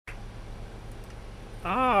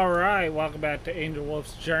Alright, welcome back to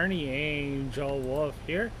Angelwolf's Journey. Angelwolf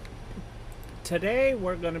here. Today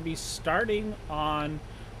we're going to be starting on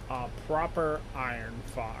a proper iron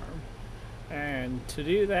farm. And to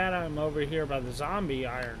do that, I'm over here by the zombie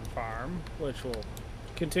iron farm, which will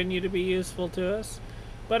continue to be useful to us,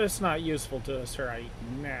 but it's not useful to us right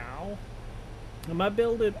now. I'm going to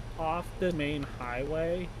build it off the main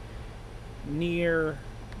highway near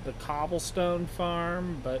the cobblestone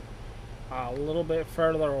farm, but a little bit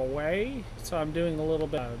further away, so I'm doing a little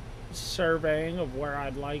bit of surveying of where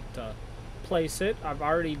I'd like to place it. I've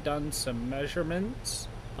already done some measurements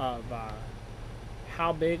of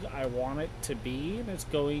how big I want it to be, and it's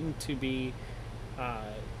going to be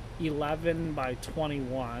 11 by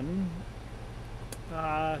 21.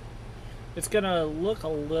 It's gonna look a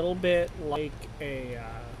little bit like an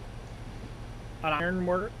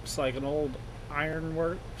ironworks, like an old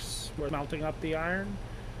ironworks where melting up the iron.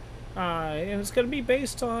 And it's going to be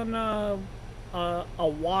based on a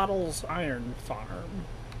Wattles iron farm,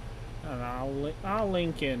 and I'll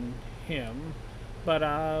link in him. But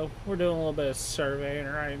we're doing a little bit of surveying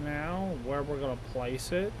right now where we're going to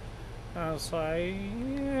place it. I was like,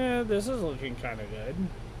 yeah, this is looking kind of good.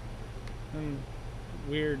 And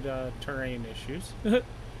weird terrain issues,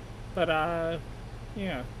 but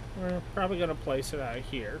yeah, we're probably going to place it out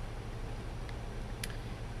here.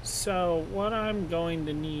 So what I'm going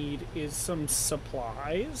to need is some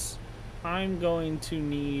supplies. I'm going to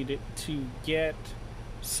need to get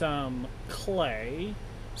some clay.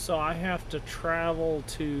 So I have to travel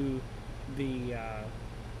to the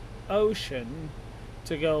ocean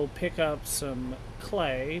to go pick up some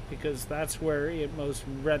clay because that's where it most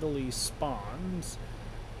readily spawns.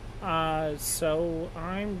 So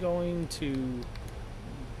I'm going to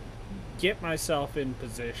get myself in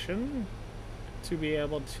position to be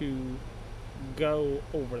able to go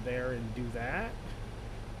over there and do that.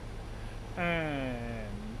 And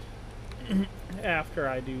after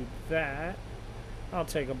I do that, I'll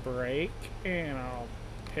take a break and I'll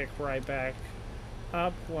pick right back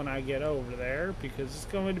up when I get over there because it's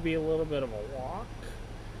going to be a little bit of a walk.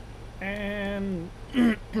 And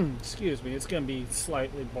excuse me, it's going to be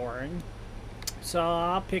slightly boring. So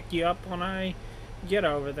I'll pick you up when I get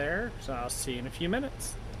over there. So I'll see you in a few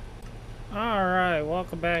minutes. Alright,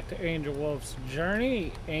 welcome back to Angelwolf's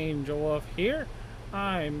Journey. Angelwolf here.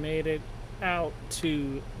 I made it out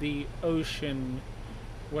to the ocean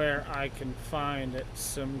where I can find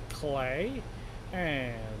some clay.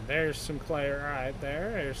 And there's some clay right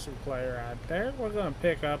there. There's some clay right there. We're going to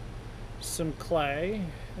pick up some clay.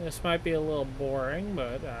 This might be a little boring,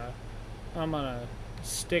 but I'm going to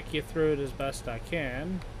stick you through it as best I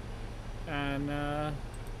can. And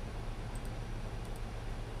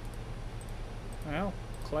well,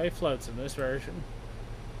 clay floats in this version,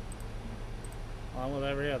 along with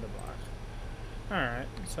every other block. Alright,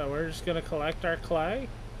 so we're just going to collect our clay,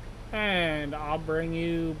 and I'll bring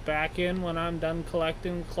you back in when I'm done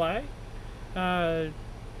collecting clay. Thank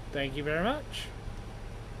you very much.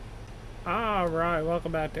 Alright,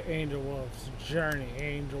 welcome back to Angelwolf's Journey.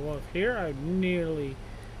 Angelwolf here. I've nearly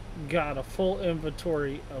got a full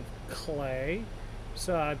inventory of clay.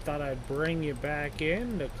 So I thought I'd bring you back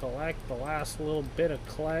in to collect the last little bit of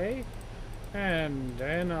clay, and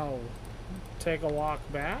then I'll take a walk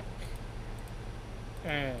back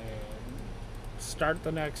and start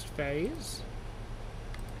the next phase.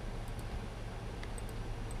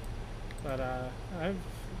 But I've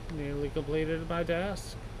nearly completed my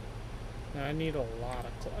task. I need a lot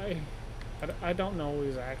of clay. I don't know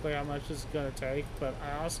exactly how much it's going to take, but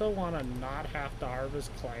I also want to not have to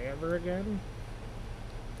harvest clay ever again.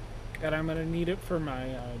 And I'm gonna need it for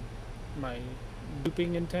my my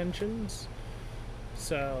duping intentions,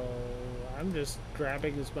 so I'm just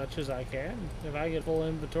grabbing as much as I can. If I get full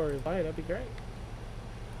inventory of light, that'd be great.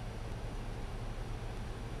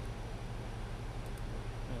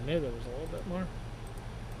 I knew there was a little bit more.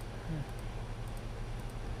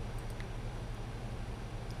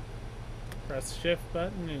 Press the shift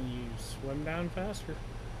button and you swim down faster.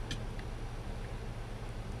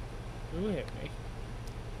 Who hit me?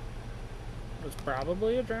 It was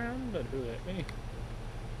probably a drown, but who hit me?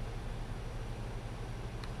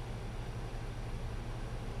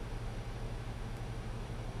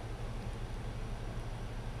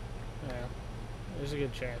 Yeah, there's a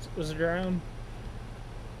good chance it was a drown.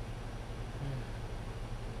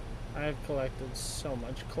 I have collected so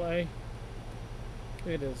much clay.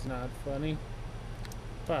 It is not funny,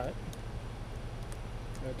 but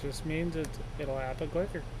that just means it'll happen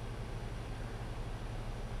quicker.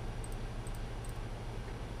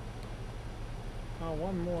 Oh,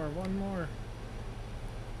 one more.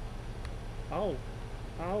 Oh,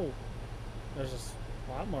 There's just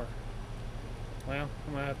a lot more. Well,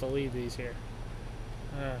 I'm gonna have to leave these here.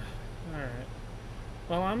 Alright.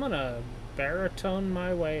 Well, I'm gonna baritone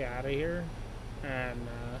my way out of here, and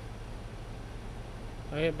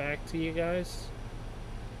I'll get back to you guys.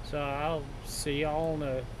 So I'll see y'all in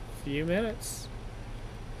a few minutes,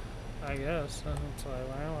 I guess. It's like,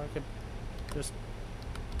 well, I could just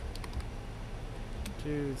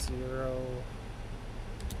do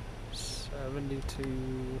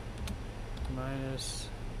 0.72 minus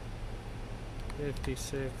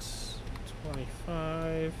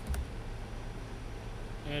 56.25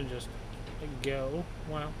 and just go.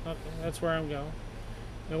 Wow, okay, that's where I'm going.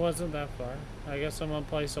 It wasn't that far. I guess I'm gonna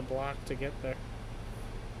place a block to get there.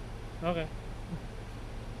 Okay.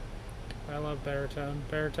 I love baritone.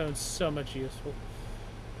 Baritone's so much useful.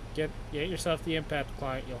 Get yourself the impact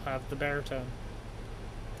client, you'll have the baritone.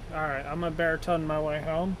 Alright, I'm gonna baritone my way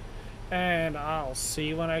home, and I'll see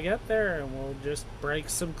you when I get there, and we'll just break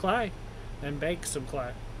some clay and bake some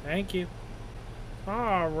clay. Thank you.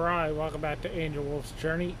 Alright, welcome back to Angelwolf's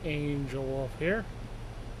Journey. Angelwolf here.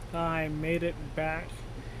 I made it back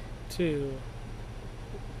to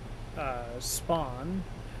spawn,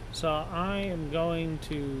 so I am going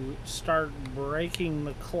to start breaking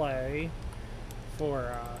the clay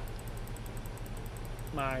for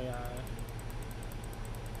my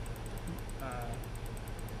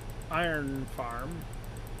iron farm,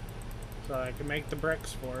 so I can make the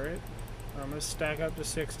bricks for it. I'm going to stack up to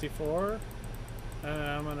 64, and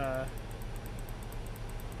I'm going to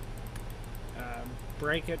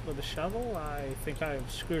break it with a shovel. I think I've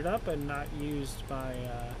screwed up and not used my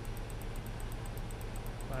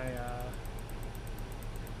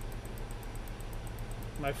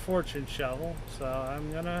my fortune shovel, so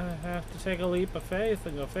I'm gonna have to take a leap of faith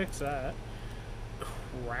and go fix that.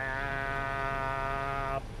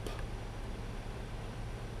 Crap.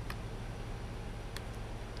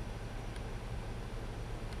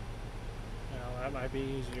 Well, that might be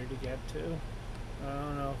easier to get to. I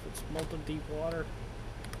don't know if it's molten deep water.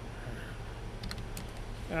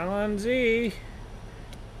 LNZ.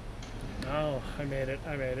 Oh, I made it.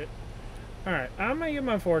 I made it. Alright, I'm gonna get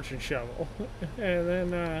my fortune shovel.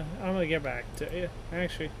 And then I'm gonna get back to you.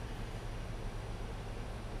 Actually,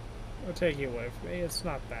 I'll take you away from me. It's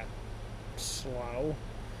not that slow.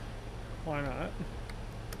 Why not?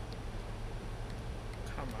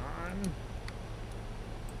 Come on.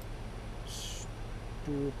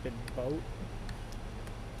 Stupid boat.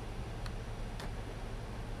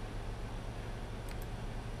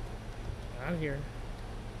 Not here.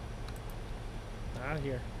 Not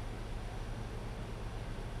here.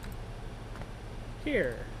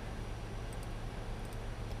 Here.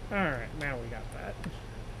 Alright, now we got that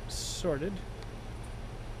sorted.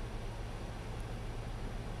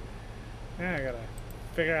 Now I gotta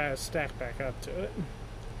figure out how to stack back up to it.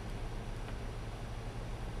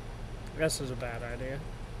 This is a bad idea.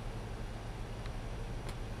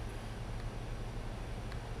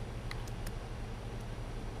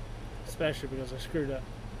 Especially because I screwed up.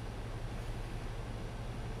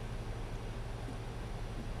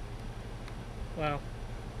 Well,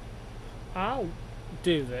 I'll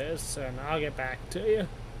do this and I'll get back to you.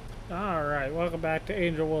 Alright, welcome back to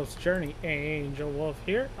Angelwolf's Journey. Angelwolf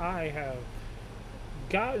here. I have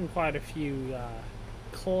gotten quite a few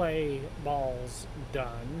clay balls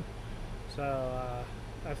done. So,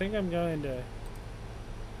 I think I'm going to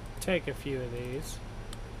take a few of these.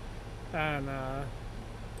 And,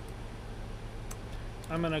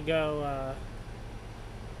 I'm gonna go,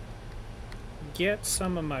 get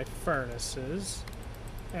some of my furnaces,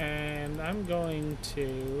 and I'm going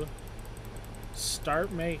to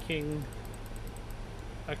start making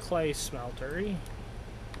a clay smeltery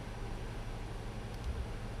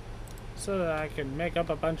so that I can make up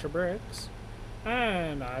a bunch of bricks,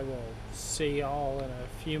 and I will see y'all in a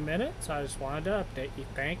few minutes. I just wanted to update you.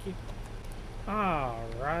 Thank you.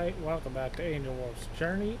 Alright, welcome back to Angelwolf's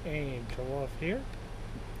Journey. Angelwolf here.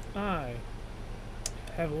 I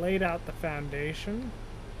have laid out the foundation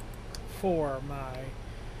for my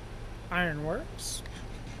ironworks,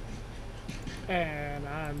 and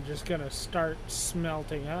I'm just gonna start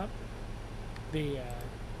smelting up the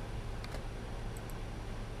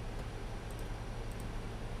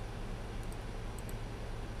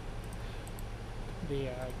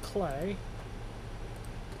clay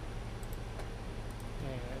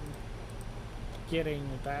and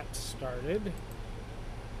getting that started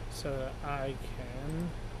so that I can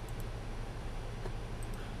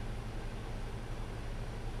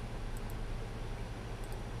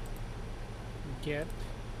get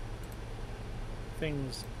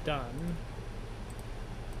things done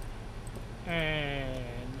and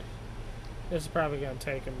This is probably going to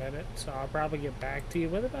take a minute, so I'll probably get back to you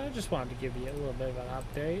with it, but I just wanted to give you a little bit of an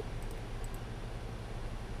update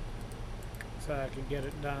so I could get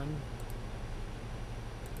it done.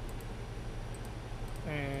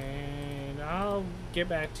 And I'll get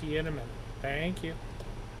back to you in a minute. Thank you.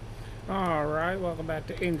 Alright, welcome back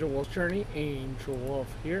to Angelwolf's Journey. Angelwolf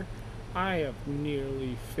here. I have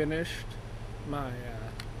nearly finished my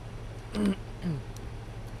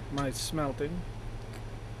my smelting.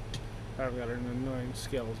 I've got an annoying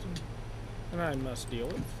skeleton and I must deal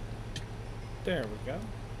with. There we go.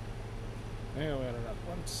 And we got another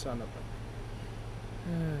one, son of a...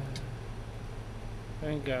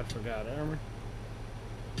 Thank God for God armor.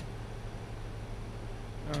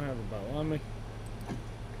 I don't have a bow on me.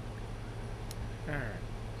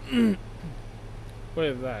 Alright.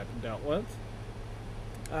 With that dealt with,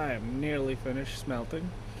 I am nearly finished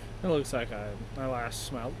smelting. It looks like my last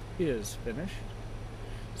smelt is finished.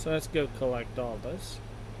 So let's go collect all this.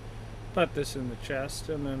 Put this in the chest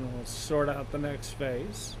and then we'll sort out the next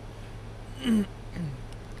phase.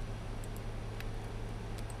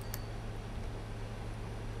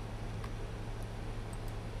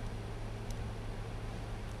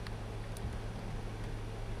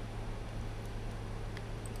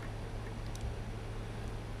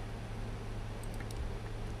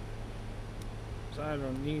 So I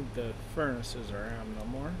don't need the furnaces around no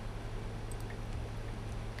more.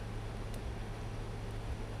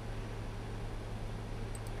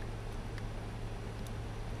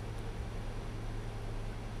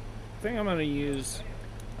 I think I'm going to use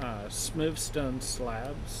smooth stone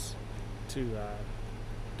slabs to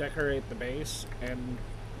decorate the base, and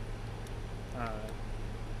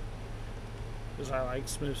because I like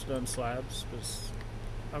smooth stone slabs because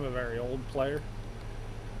I'm a very old player.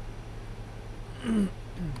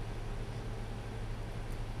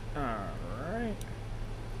 Alright,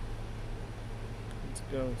 let's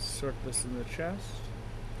go sort this in the chest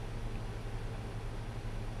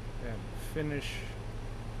and finish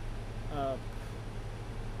up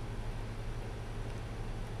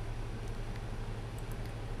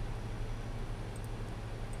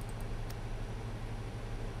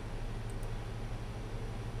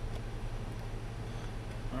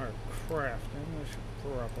our crafting. I should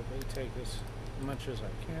probably take as much as I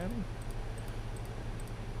can.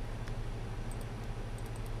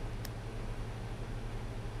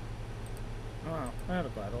 Wow, I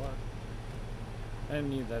had quite a lot. I didn't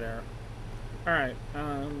need that arrow. Alright,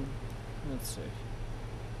 let's see.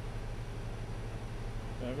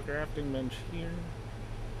 Do I have a crafting bench here?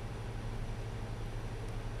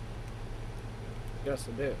 Guess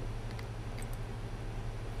I do.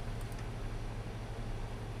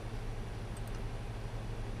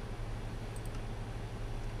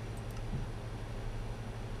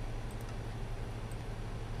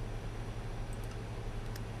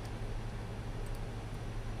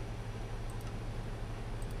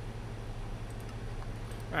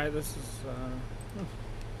 Alright, this is,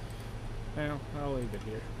 well, I'll leave it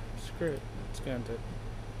here. Screw it. It's going to.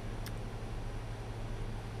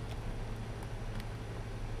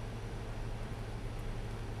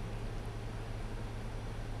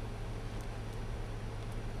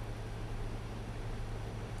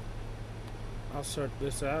 I'll sort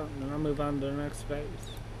this out and then I'll move on to the next phase.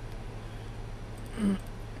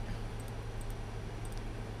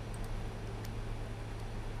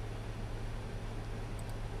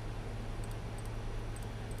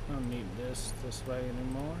 I don't need this way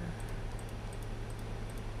anymore.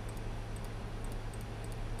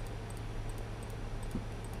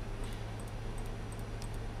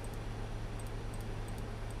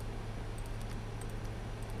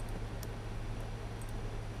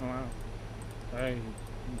 Wow. I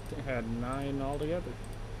had 9 altogether.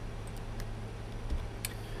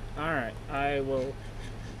 Alright, I will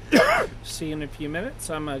see you in a few minutes.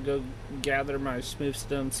 I'm going to go gather my smooth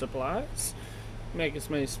stone supplies, make as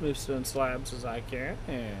many smooth stone slabs as I can,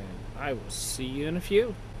 and I will see you in a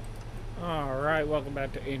few. Alright, welcome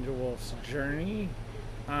back to Angelwolf's Journey.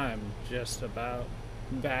 I'm just about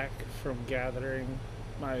back from gathering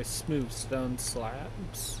my smooth stone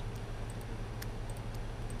slabs.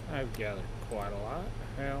 I've gathered quite a lot.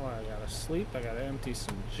 Hell, I gotta sleep, I gotta empty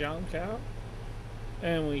some junk out,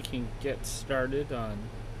 and we can get started on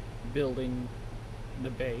building the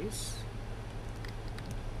base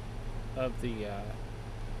of the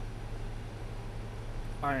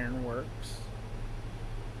ironworks.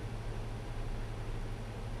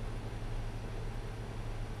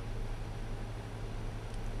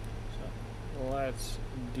 So let's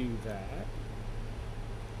do that.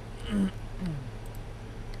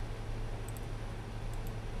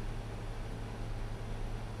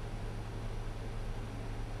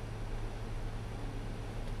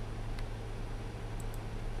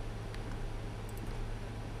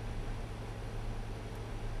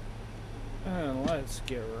 Let's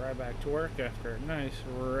get right back to work after a nice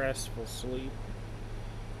restful sleep.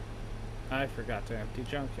 I forgot to empty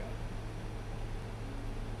junkyard.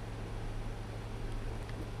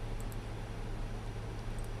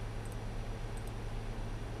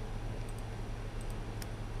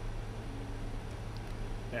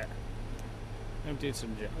 There. Emptied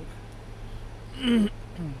some junk.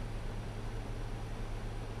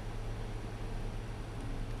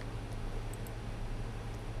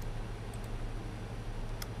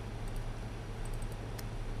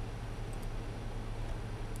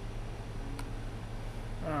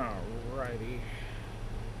 Alrighty.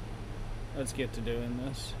 Let's get to doing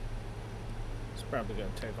this. It's probably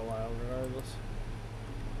going to take a while regardless.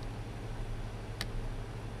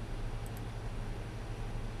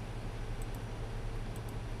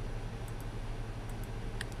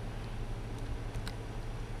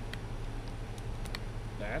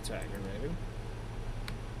 That's aggravating.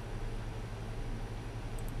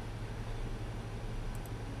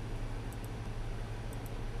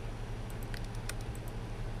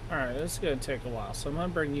 Alright, this is going to take a while, so I'm going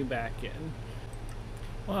to bring you back in.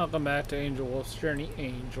 Welcome back to Angelwolf's Journey.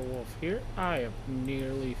 Angelwolf here. I have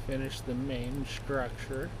nearly finished the main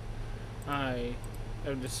structure. I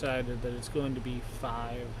have decided that it's going to be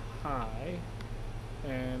 5 high,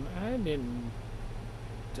 and I didn't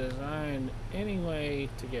design any way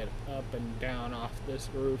to get up and down off this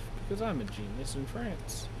roof because I'm a genius in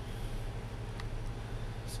France.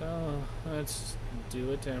 So let's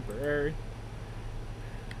do a temporary.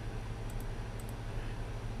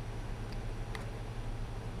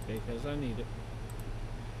 Because I need it.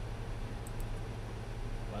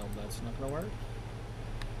 Well, that's not gonna work.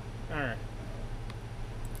 Alright.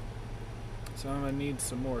 So I'm gonna need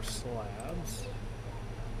some more slabs.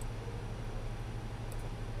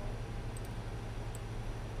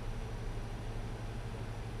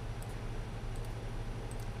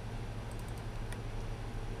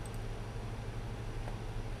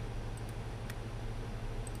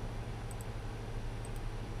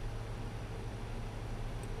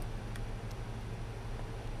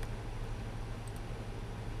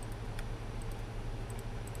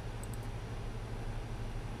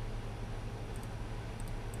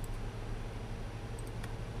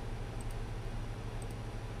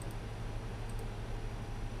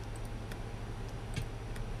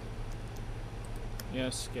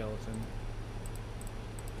 Yes, skeleton.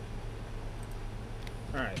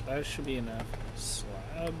 Alright, that should be enough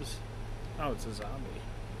slabs. Oh, it's a zombie.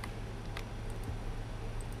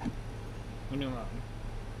 Leave me alone.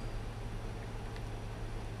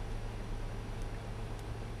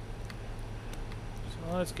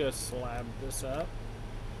 So let's go slab this up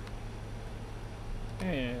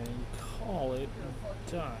and call it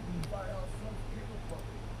done.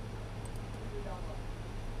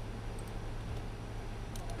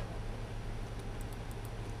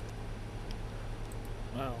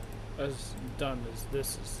 Well, as done as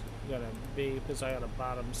this is gonna be, because I got a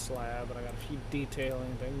bottom slab and I got a few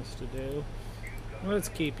detailing things to do. Let's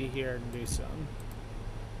keep you here and do some,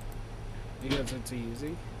 because it's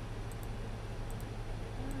easy.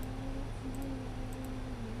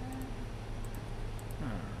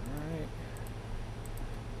 Alright.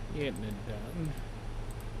 Getting it done.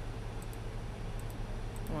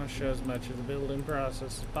 I want to show as much of the building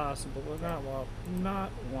process as possible, but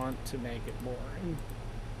not want to make it boring.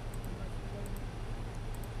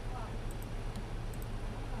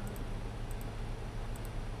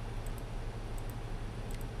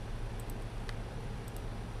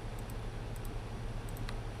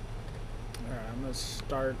 Alright, I'm going to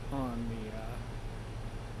start on the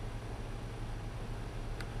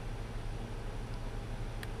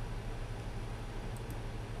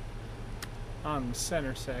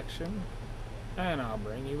center section, and I'll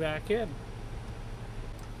bring you back in.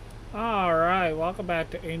 Alright, welcome back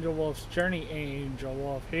to Angelwolf's Journey.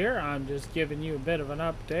 Angelwolf here. I'm just giving you a bit of an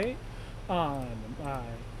update on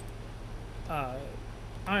my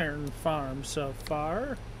iron farm so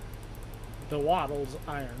far. The Wattles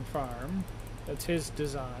iron farm. That's his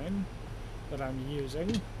design that I'm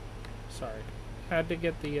using. Sorry. Had to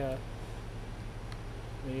get the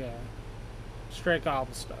straight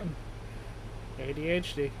cobblestone.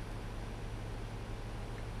 ADHD.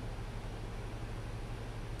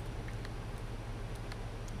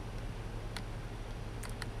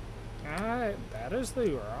 Alright, that is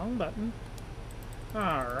the wrong button.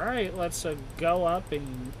 Alright, let's go up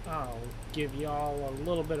and I'll give y'all a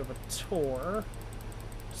little bit of a tour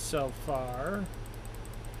so far.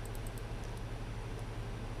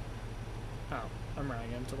 Oh, I'm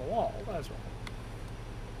running into the wall, that's right.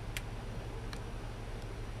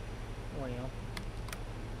 Well,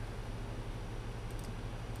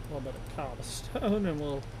 a little bit of cobblestone and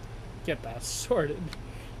we'll get that sorted.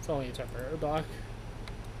 It's only a temporary block.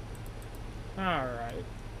 Alright.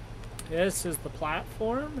 This is the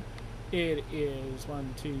platform. It is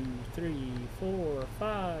 1, 2, 3, 4,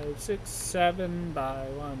 5, 6, 7 by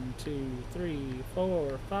 1, 2, 3,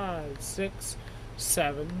 4, 5, 6,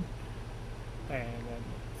 7. And then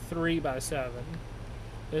 3 by 7.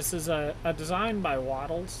 This is a design by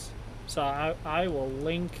Wattles. So I will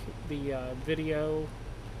link the video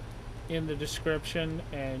in the description,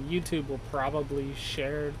 and YouTube will probably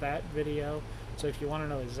share that video. So if you want to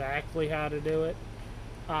know exactly how to do it.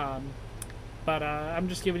 But I'm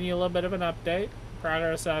just giving you a little bit of an update,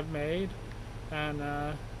 progress I've made, and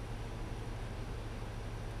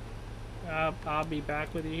I'll be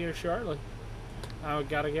back with you here shortly. I've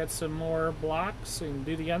got to get some more blocks and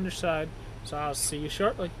do the underside, so I'll see you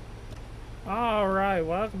shortly. Alright,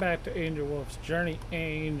 welcome back to Angelwolf's Journey.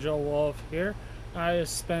 Angelwolf here. I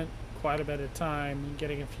spent quite a bit of time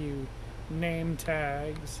getting a few name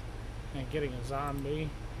tags and getting a zombie.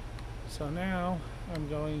 So now I'm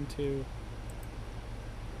going to...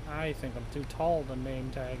 I think I'm too tall to name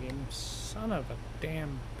tag him. Son of a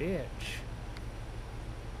damn bitch.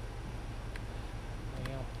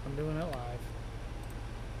 Well, I'm doing it live.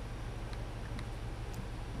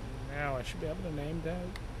 Now I should be able to name tag.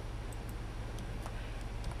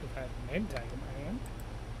 If I have a name tag in my hand.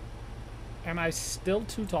 Am I still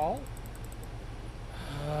too tall?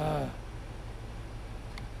 Well,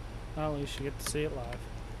 at least you get to see it live.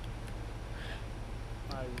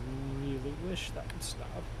 I really wish that would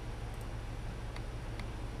stop.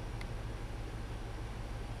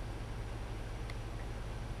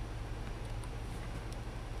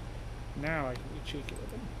 Now I can be cheeky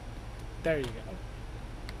with him. There you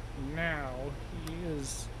go. Now he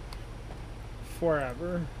is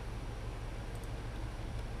forever.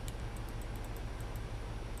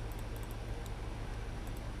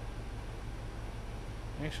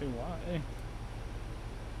 Actually, why?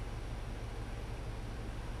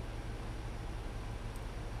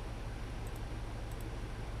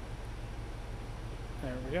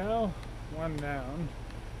 There we go. One down.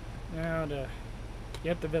 Now to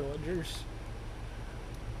get the villagers.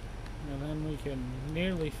 And then we can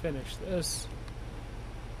nearly finish this.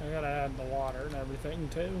 I gotta add the water and everything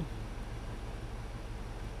too.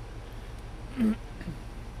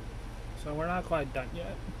 So we're not quite done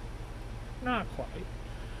yet. Not quite.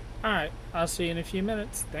 Alright, I'll see you in a few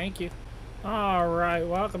minutes. Thank you. Alright,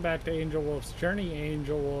 welcome back to Angelwolf's Journey.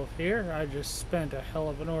 Angelwolf here. I just spent a hell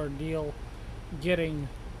of an ordeal getting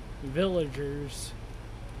villagers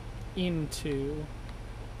into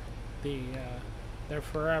their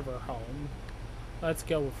forever home. Let's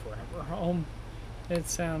go forever home. It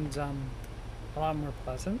sounds a lot more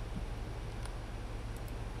pleasant.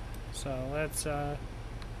 So let's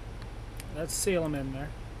seal them in there.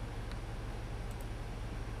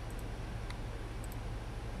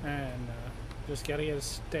 And just gotta get a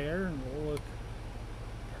stair and we'll look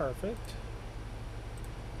perfect.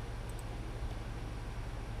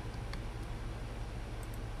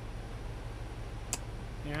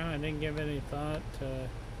 Yeah, I didn't give any thought to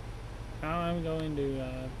how I'm going to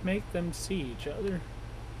make them see each other.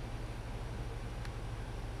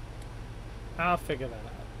 I'll figure that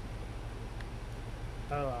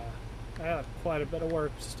out. I got quite a bit of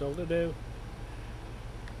work still to do.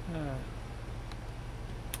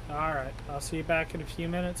 Alright, I'll see you back in a few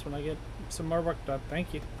minutes when I get some more work done.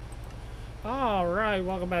 Thank you. Alright,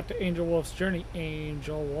 welcome back to Angelwolf's Journey.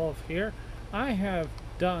 Angelwolf here. I have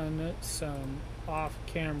done some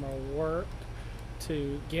off-camera work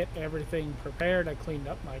to get everything prepared. I cleaned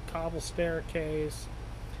up my cobble staircase.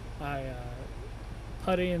 I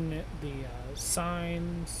put in the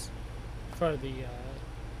signs for the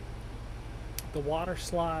water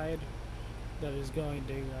slide that is going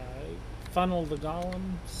to funnel the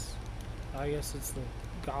golems. I guess it's the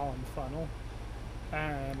golem funnel.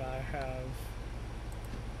 And I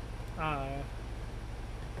have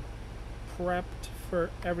prepped for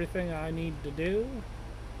everything I need to do.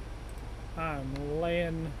 I'm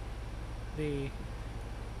laying the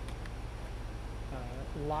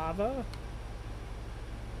lava,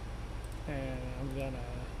 and I'm gonna,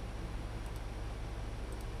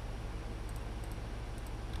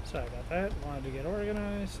 sorry about that, wanted to get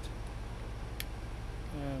organized.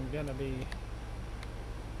 I'm gonna be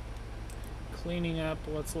cleaning up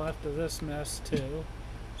what's left of this mess too,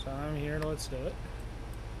 so I'm here, let's do it.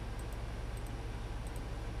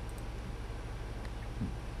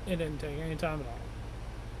 It didn't take any time at all.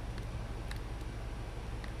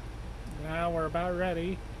 Now we're about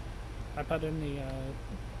ready. I put in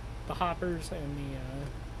the hoppers and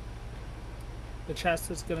the chest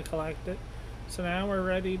that's going to collect it. So now we're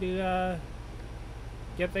ready to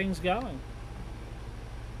get things going.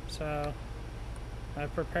 So I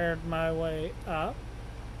prepared my way up,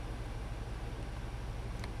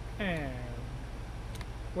 and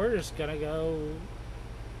we're just gonna go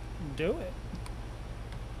do it.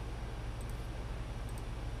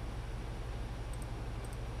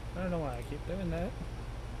 I don't know why I keep doing that.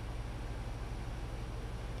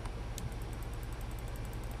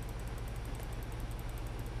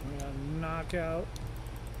 I'm gonna knock out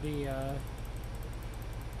the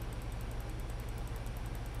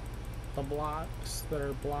blocks that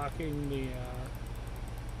are blocking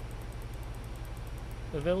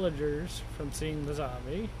the villagers from seeing the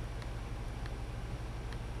zombie.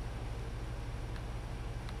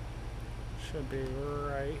 Should be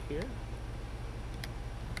right here.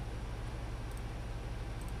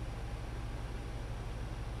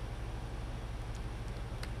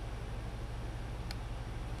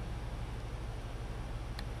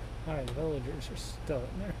 Alright, the villagers are still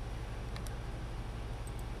in there.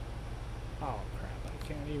 Oh crap, I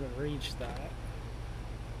can't even reach that.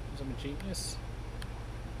 I'm a genius.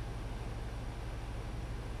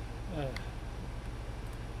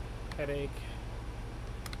 Headache.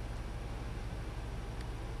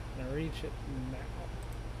 Can I reach it now?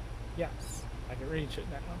 Yes, I can reach it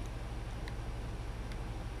now.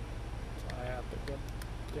 So I have to go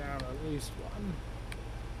down at least one.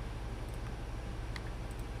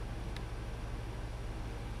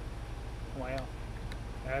 Wow,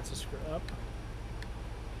 that's a screw up.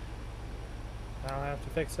 I'll have to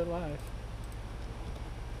fix it live.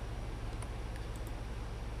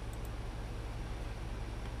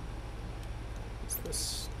 It's the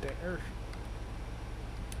stair.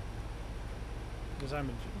 Because I'm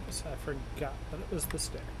a genius, I forgot that it was the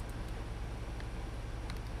stair.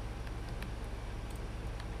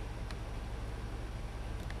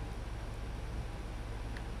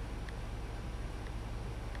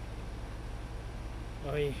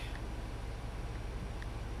 Oy.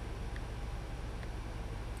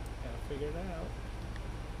 Gotta figure it out.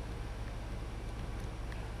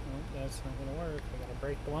 Well, that's not gonna work. I gotta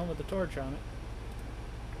break the one with the torch on it.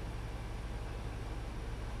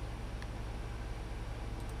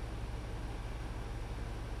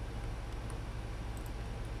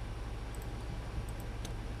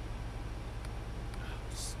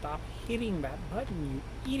 Stop hitting that button,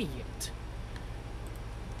 you idiot.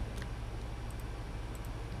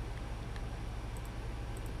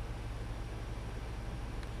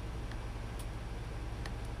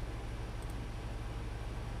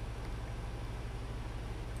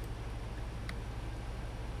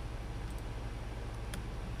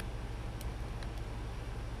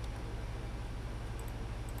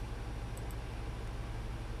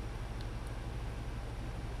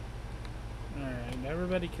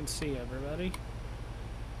 Everybody can see everybody.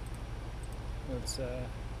 Let's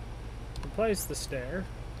replace the stair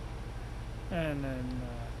and then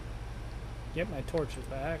get my torches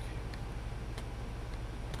back.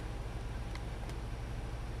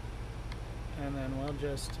 And then we'll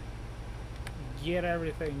just get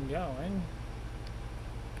everything going.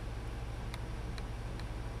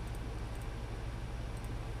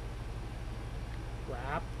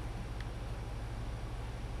 Wrap.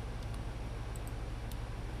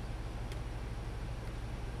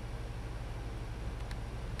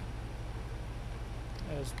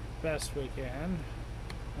 As best we can.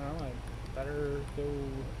 Well, I better go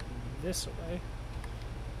this way.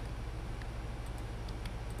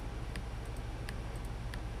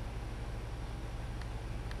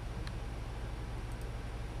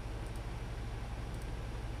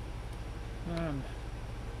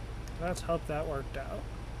 Let's hope that worked out.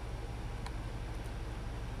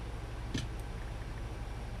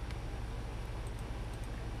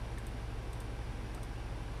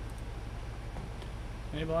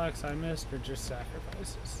 Any blocks I missed or just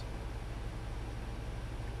sacrifices?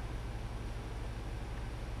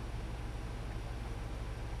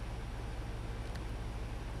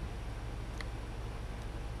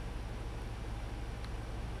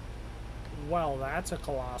 Well, that's a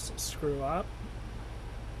colossal screw up.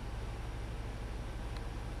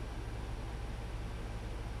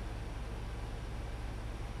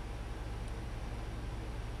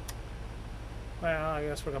 Well, I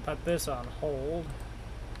guess we're gonna put this on hold.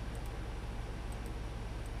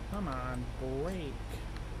 Come on, break.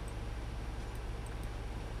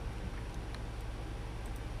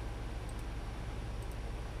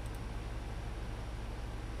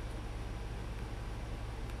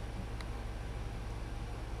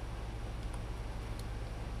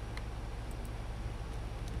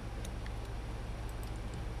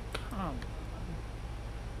 Come on.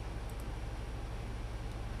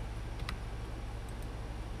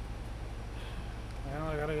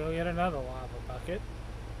 another lava bucket.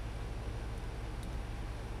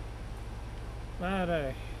 But,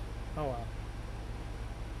 oh well.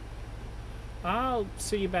 I'll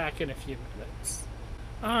see you back in a few minutes.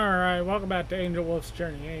 Alright, welcome back to Angelwolf's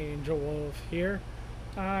Journey. Angelwolf here.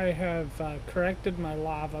 I have corrected my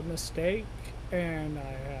lava mistake, and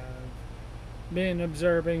I have been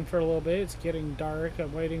observing for a little bit. It's getting dark.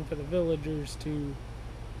 I'm waiting for the villagers to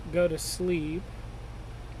go to sleep.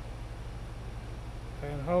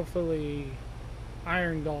 And hopefully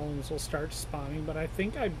iron golems will start spawning, but I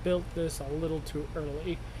think I built this a little too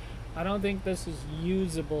early. I don't think this is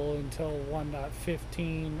usable until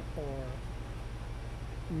 1.15 or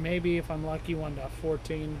maybe if I'm lucky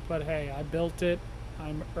 1.14, but hey, I built it.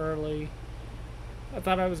 I'm early. I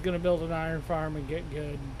thought I was going to build an iron farm and get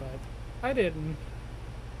good, but I didn't.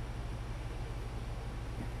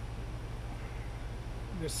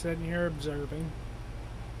 Just sitting here observing.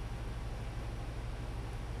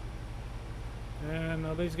 And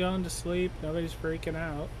nobody's going to sleep. Nobody's freaking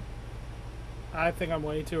out. I think I'm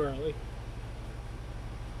way too early.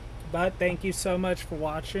 But thank you so much for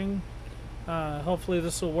watching. Hopefully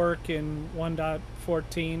this will work in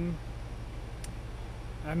 1.14.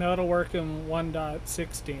 I know it'll work in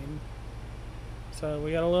 1.16. So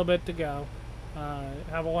we got a little bit to go.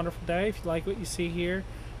 Have a wonderful day. If you like what you see here,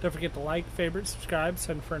 don't forget to like, favorite, subscribe,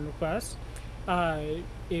 send friend requests.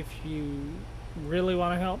 If you really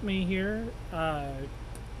want to help me here,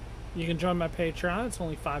 you can join my Patreon. It's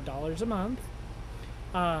only $5 a month.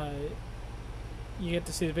 You get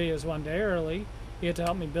to see the videos one day early. You get to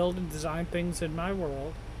help me build and design things in my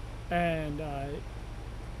world, and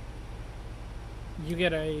you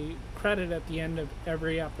get a credit at the end of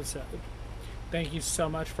every episode. Thank you so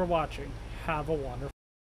much for watching. Have a wonderful